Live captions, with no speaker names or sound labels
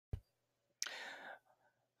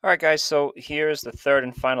Alright guys, so here's the third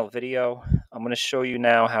and final video. I'm going to show you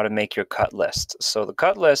now how to make your cut list. So the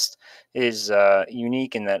cut list is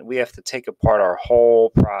unique in that we have to take apart our whole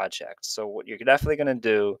project. So what you're definitely going to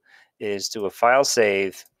do is do a file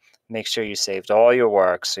save. Make sure you saved all your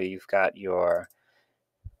work so you've got your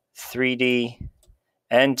 3D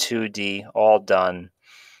and 2D all done.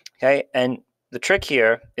 Okay, and the trick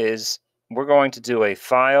here is we're going to do a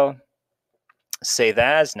file save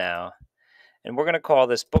as now. And we're going to call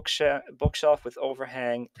this bookshelf with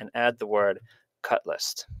overhang and add the word cut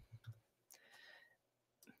list.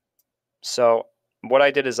 So what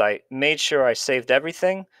I did is I made sure I saved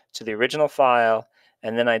everything to the original file,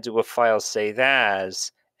 and then I do a file save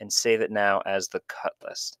as and save it now as the cut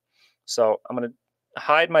list. So I'm going to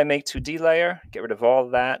hide my make 2D layer, get rid of all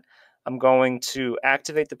of that. I'm going to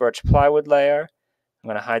activate the birch plywood layer. I'm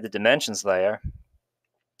going to hide the dimensions layer,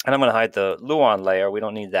 and I'm going to hide the Luan layer. We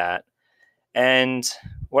don't need that. And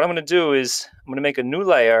what I'm going to do is I'm going to make a new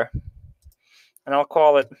layer, and I'll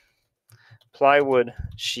call it plywood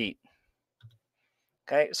sheet.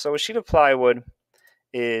 Okay, so a sheet of plywood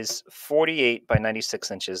is 48 by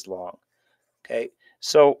 96 inches long. Okay,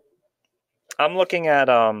 so I'm looking at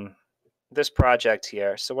this project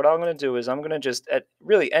here. So what I'm going to do is I'm going to just, at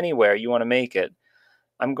really anywhere you want to make it,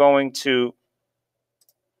 I'm going to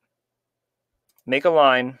make a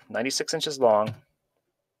line 96 inches long,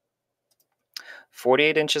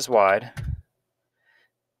 48 inches wide,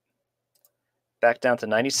 back down to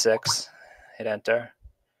 96, hit enter,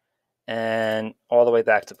 and all the way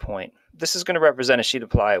back to point. This is going to represent a sheet of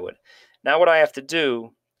plywood. Now what I have to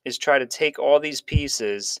do is try to take all these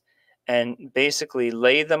pieces and basically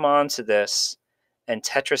lay them onto this and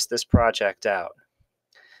Tetris this project out.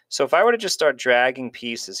 So if I were to just start dragging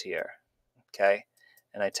pieces here, okay,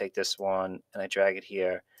 and I take this one and I drag it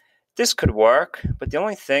here, this could work, but the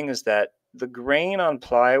only thing is that the grain on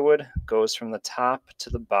plywood goes from the top to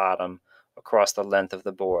the bottom across the length of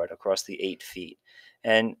the board, across the 8 feet.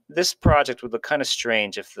 And this project would look kind of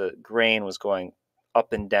strange if the grain was going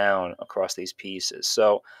up and down across these pieces.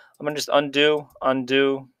 So I'm going to just undo,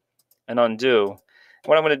 undo, and undo.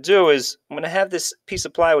 What I'm going to do is I'm going to have this piece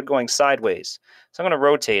of plywood going sideways. So I'm going to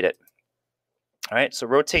rotate it. All right, so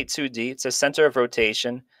rotate 2D. It says center of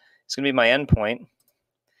rotation. It's going to be my end point.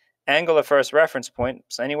 Angle the first reference point,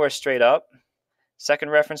 so anywhere straight up.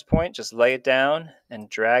 Second reference point, just lay it down and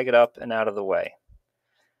drag it up and out of the way.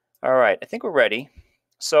 All right, I think we're ready.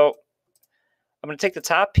 So I'm going to take the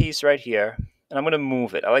top piece right here, and I'm going to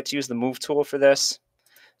move it. I like to use the move tool for this.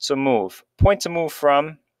 So move. Point to move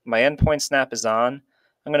from. My endpoint snap is on.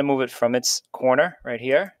 I'm going to move it from its corner right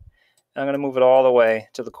here. And I'm going to move it all the way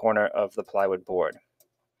to the corner of the plywood board.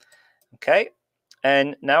 Okay,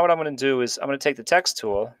 and now what I'm going to do is I'm going to take the text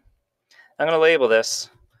tool. I'm going to label this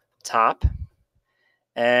top,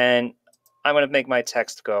 and I'm going to make my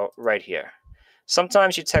text go right here.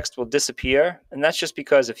 Sometimes your text will disappear, and that's just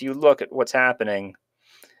because if you look at what's happening,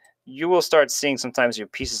 you will start seeing sometimes your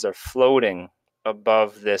pieces are floating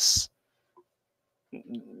above this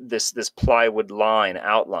plywood line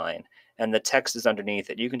outline, and the text is underneath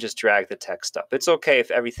it. You can just drag the text up. It's okay if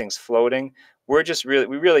everything's floating. We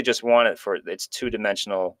really just want it for its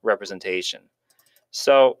two-dimensional representation.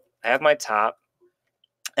 So I have my top,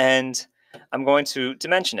 and I'm going to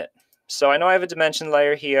dimension it. So I know I have a dimension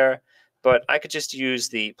layer here, but I could just use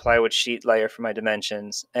the plywood sheet layer for my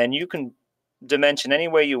dimensions, and you can dimension any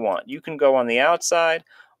way you want. You can go on the outside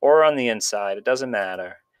or on the inside. It doesn't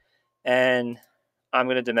matter. And I'm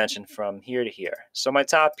going to dimension from here to here. So my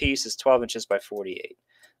top piece is 12 inches by 48.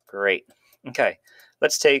 Great. Okay,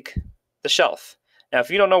 let's take the shelf. Now,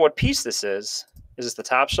 if you don't know what piece this is this the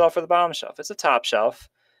top shelf or the bottom shelf? It's the top shelf.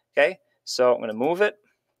 Okay, so I'm going to move it.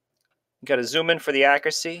 You've got to zoom in for the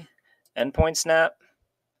accuracy. Endpoint snap.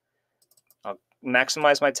 I'll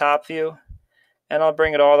maximize my top view, and I'll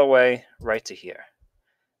bring it all the way right to here.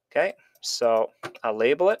 Okay, so I'll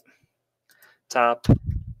label it top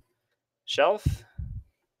shelf.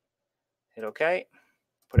 Hit OK,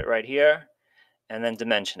 put it right here, and then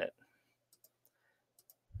dimension it.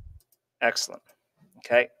 Excellent.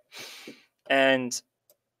 Okay, and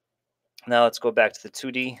now let's go back to the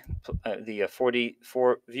 2D, the 4D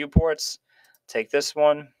viewports. Take this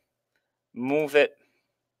one, move it.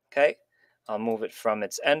 Okay, I'll move it from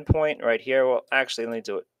its endpoint right here. Well, actually, let me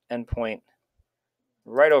do it. Endpoint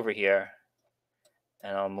right over here,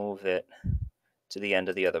 and I'll move it to the end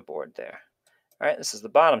of the other board there. All right, this is the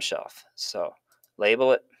bottom shelf. So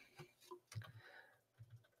label it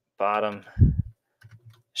bottom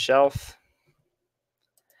shelf,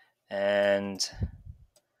 and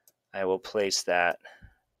I will place that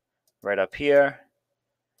right up here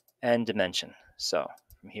and dimension. So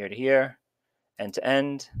from here to here, end to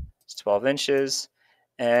end, it's 12 inches.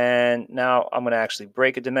 And now I'm going to actually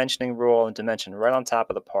break a dimensioning rule and dimension right on top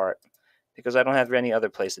of the part because I don't have any other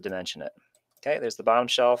place to dimension it. Okay, there's the bottom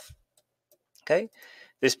shelf. Okay,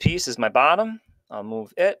 this piece is my bottom. I'll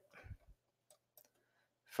move it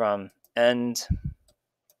from end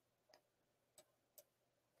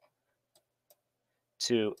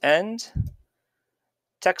to end.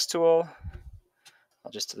 Text tool.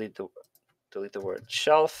 I'll just delete the word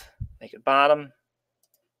shelf, make it bottom.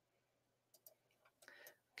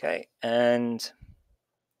 Okay, and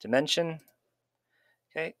dimension.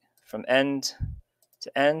 Okay, from end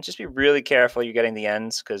to end. Just be really careful you're getting the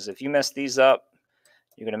ends, because if you mess these up,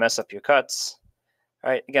 you're going to mess up your cuts. All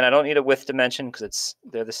right, again, I don't need a width dimension because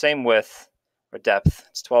they're the same width or depth.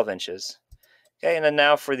 It's 12 inches. Okay, and then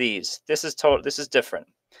now for these, this is different.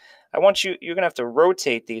 You're going to have to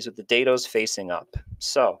rotate these with the dados facing up.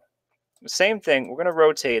 So the same thing, we're going to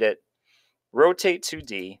rotate it, rotate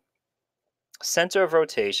 2D. Center of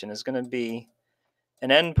rotation is going to be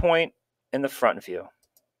an end point in the front view. All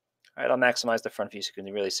right, I'll maximize the front view so you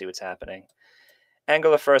can really see what's happening.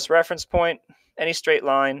 Angle of first reference point, any straight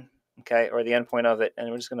line, okay, or the end point of it, and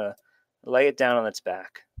we're just going to lay it down on its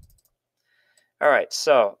back. All right,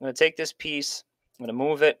 so I'm going to take this piece, I'm going to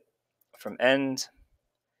move it from end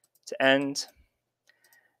to end,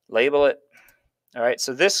 label it. All right,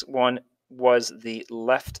 so this one was the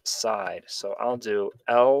left side, so I'll do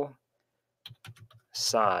L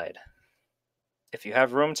side. If you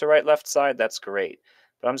have room to write left side, that's great.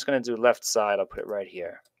 But I'm just going to do left side. I'll put it right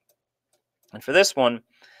here. And for this one,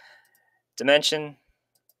 dimension,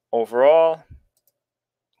 overall.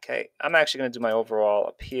 Okay, I'm actually going to do my overall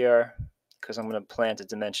up here because I'm going to plan to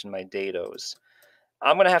dimension my dados.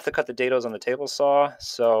 I'm going to have to cut the dados on the table saw.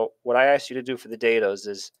 So what I asked you to do for the dados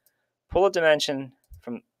is pull a dimension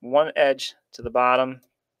from one edge to the bottom,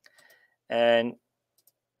 and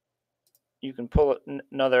you can pull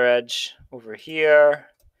another edge over here,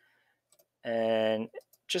 and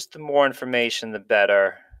just the more information, the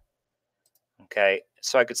better. Okay,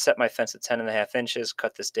 so I could set my fence at 10.5 inches,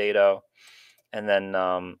 cut this dado, and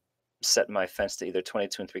then set my fence to either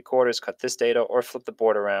 22 3/4, cut this dado, or flip the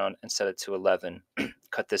board around and set it to 11,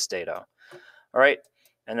 cut this dado. All right,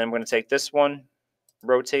 and then we're going to take this one,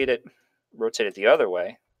 rotate it the other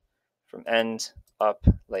way, from end up,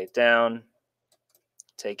 lay it down,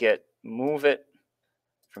 take it, move it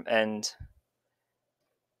from end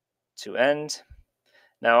to end.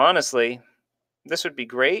 Now, honestly, this would be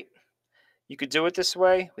great. You could do it this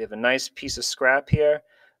way. We have a nice piece of scrap here,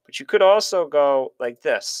 but you could also go like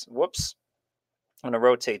this. Whoops. I'm going to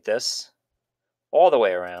rotate this all the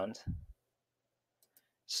way around.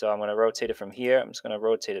 So I'm going to rotate it from here. I'm just going to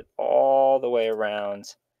rotate it all the way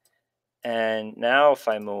around. And now if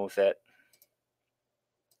I move it,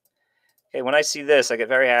 okay, when I see this, I get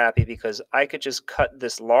very happy because I could just cut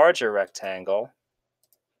this larger rectangle.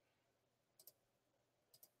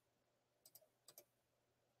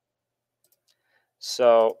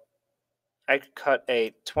 So I could cut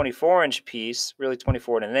a 24-inch piece, really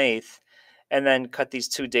 24 1/8, and then cut these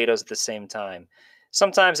two dados at the same time.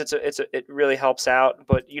 Sometimes it really helps out,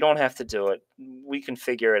 but you don't have to do it. We can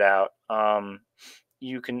figure it out.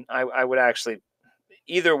 I would actually,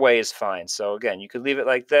 either way is fine. So again, you could leave it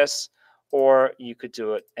like this, or you could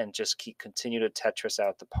do it and just continue to Tetris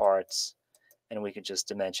out the parts, and we could just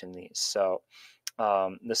dimension these. So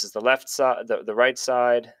this is the left side, the right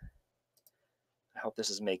side. I hope this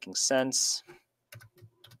is making sense.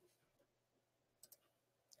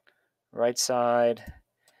 Right side,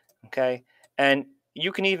 okay? And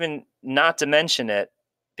you can even not dimension it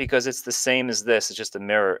because it's the same as this. It's just a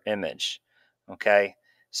mirror image, okay?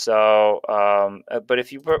 So, but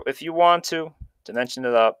if you want to dimension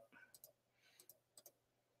it up,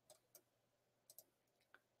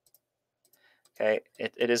 okay,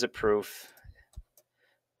 it is a proof,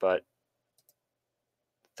 but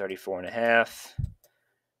 34.5,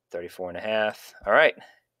 34.5. All right,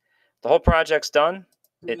 the whole project's done.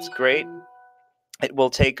 It's great. It will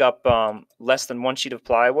take up less than 1 sheet of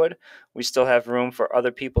plywood. We still have room for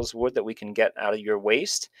other people's wood that we can get out of your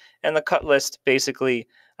waste. And the cut list, basically,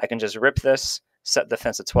 I can just rip this, set the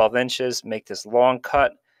fence at 12 inches, make this long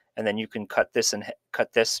cut, and then you can cut this and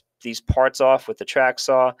cut these parts off with the track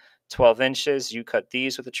saw, 12 inches. You cut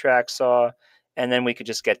these with the track saw, and then we could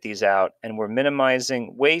just get these out. And we're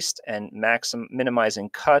minimizing waste and minimizing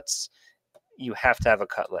cuts. You have to have a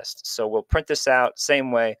cut list. So we'll print this out,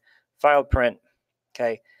 same way, file print,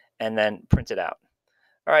 okay, and then print it out.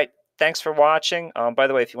 All right, thanks for watching. By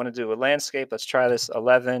the way, if you want to do a landscape, let's try this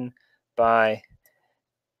 11 by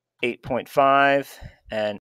 8.5, and